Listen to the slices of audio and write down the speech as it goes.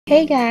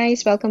Hey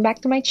guys, welcome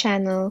back to my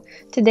channel.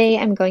 Today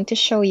I'm going to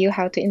show you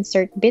how to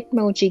insert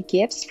Bitmoji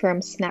GIFs from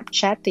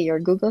Snapchat to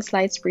your Google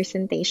Slides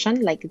presentation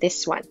like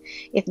this one.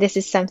 If this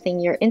is something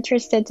you're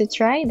interested to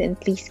try, then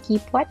please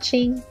keep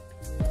watching.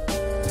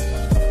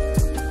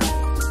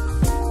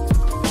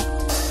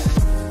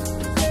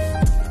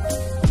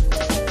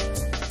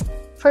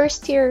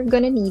 First, you're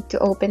gonna need to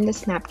open the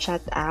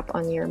Snapchat app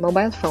on your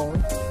mobile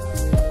phone.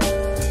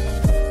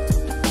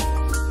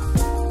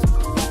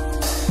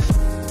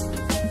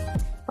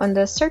 On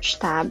the search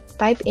tab,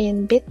 type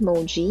in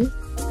Bitmoji.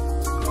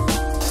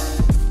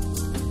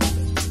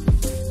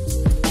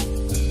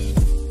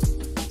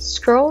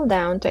 Scroll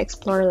down to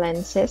explore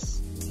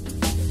lenses.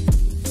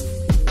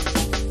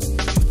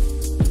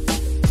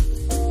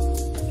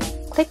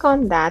 Click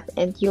on that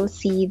and you'll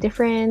see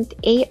different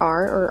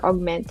AR or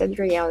augmented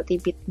reality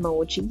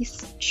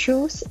Bitmojis.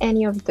 Choose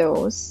any of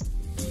those.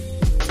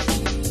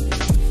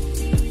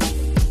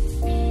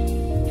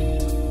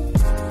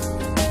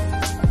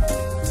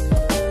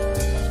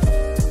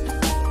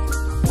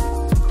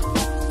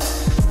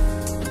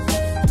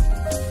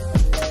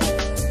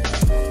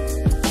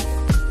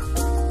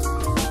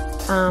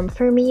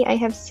 For me, I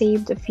have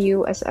saved a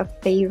few as a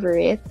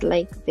favorite,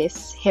 like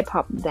this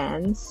hip-hop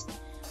dance.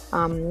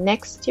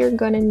 Next, you're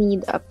gonna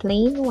need a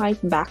plain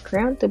white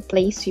background to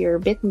place your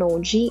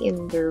Bitmoji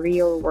in the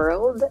real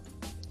world.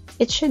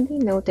 It should be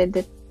noted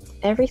that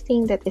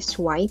everything that is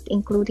white,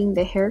 including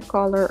the hair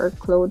color or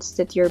clothes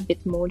that your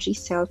Bitmoji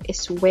self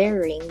is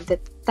wearing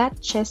that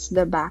touches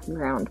the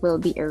background, will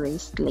be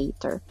erased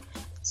later.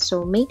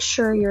 So make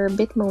sure your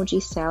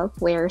Bitmoji self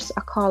wears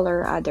a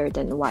color other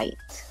than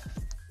white.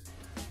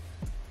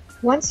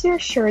 Once you're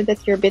sure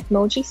that your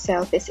Bitmoji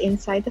self is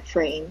inside the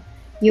frame,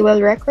 you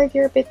will record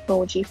your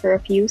Bitmoji for a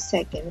few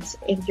seconds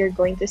and you're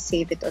going to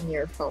save it on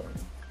your phone.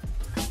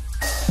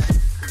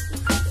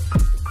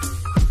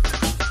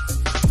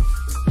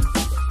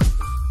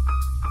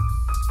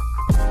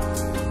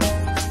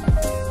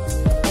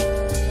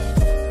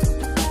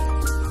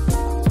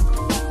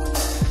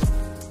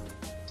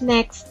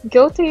 Next,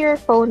 go to your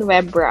phone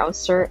web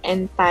browser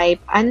and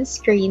type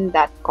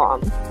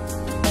unscreen.com.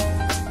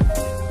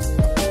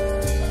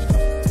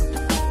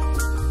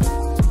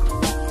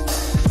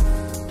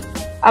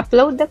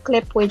 Upload the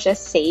clip we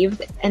just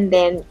saved and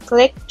then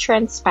click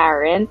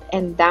transparent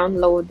and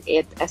download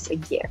it as a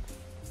GIF.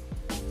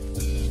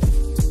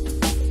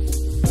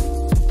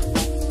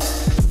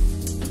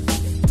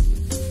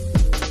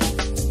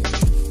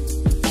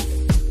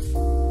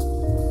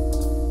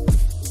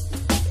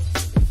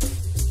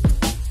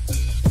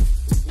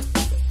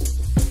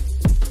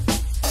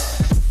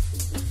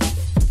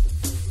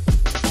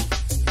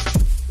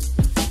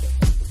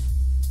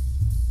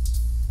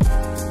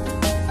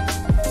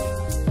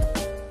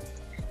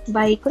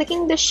 By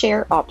clicking the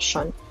share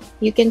option,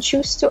 you can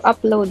choose to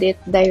upload it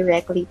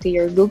directly to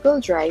your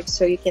Google Drive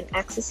so you can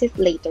access it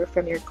later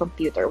from your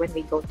computer when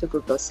we go to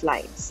Google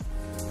Slides.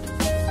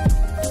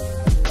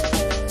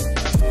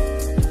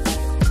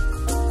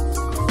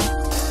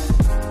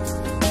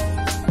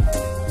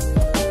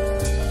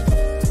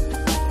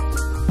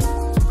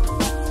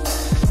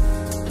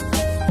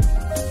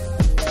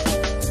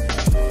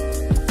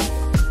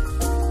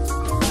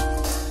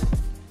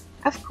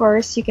 Of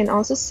course, you can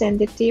also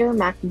send it to your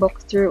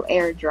MacBook through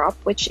AirDrop,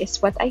 which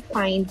is what I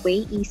find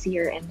way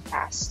easier and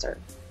faster.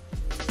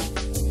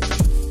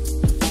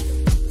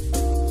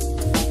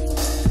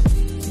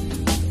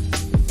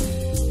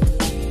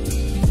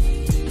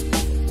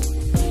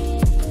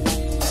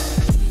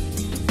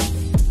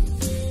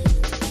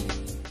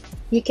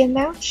 You can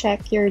now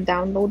check your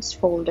Downloads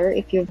folder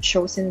if you've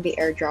chosen the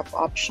AirDrop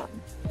option.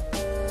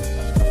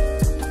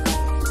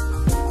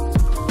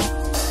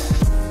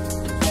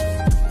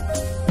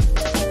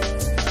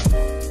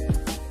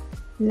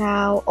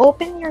 Now,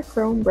 open your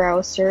Chrome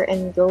browser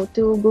and go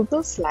to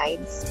Google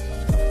Slides.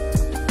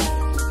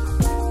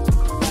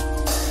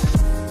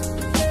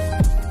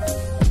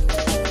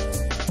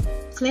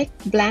 Click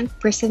Blank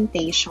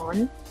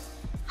Presentation.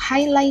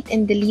 Highlight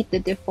and delete the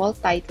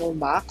default title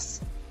box.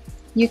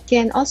 You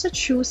can also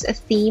choose a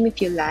theme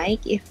if you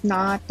like. If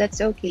not,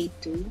 that's okay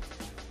too.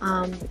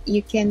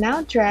 You can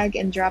now drag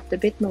and drop the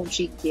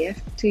Bitmoji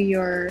GIF to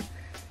your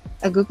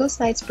Google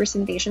Slides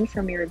presentation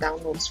from your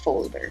Downloads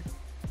folder.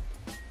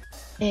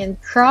 And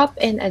crop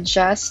and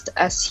adjust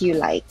as you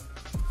like.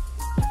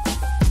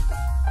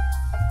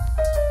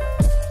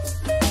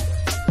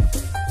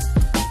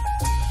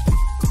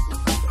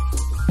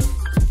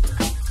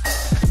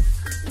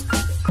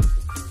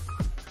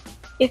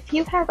 If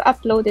you have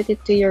uploaded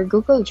it to your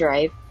Google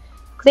Drive,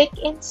 click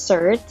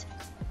Insert,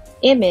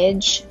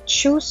 Image,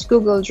 choose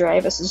Google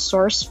Drive as the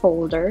source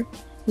folder.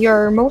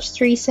 Your most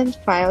recent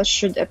file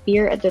should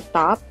appear at the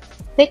top.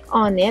 Click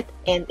on it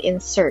and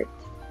insert.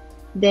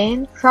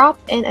 Then crop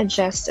and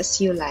adjust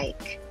as you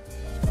like.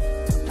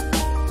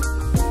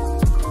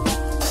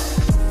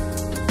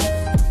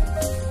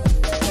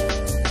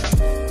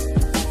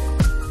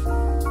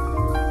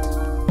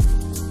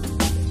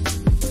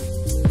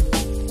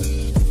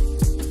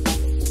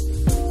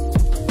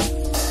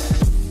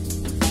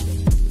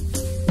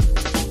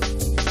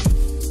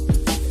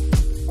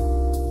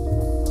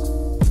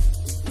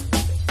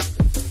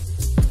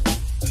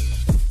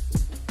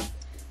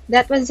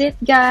 That was it,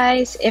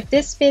 guys. If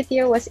this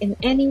video was in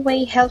any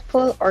way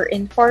helpful or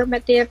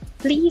informative,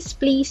 please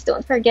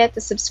don't forget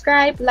to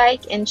subscribe,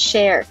 like, and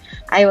share.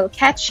 I will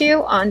catch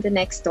you on the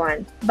next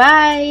one.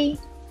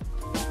 Bye!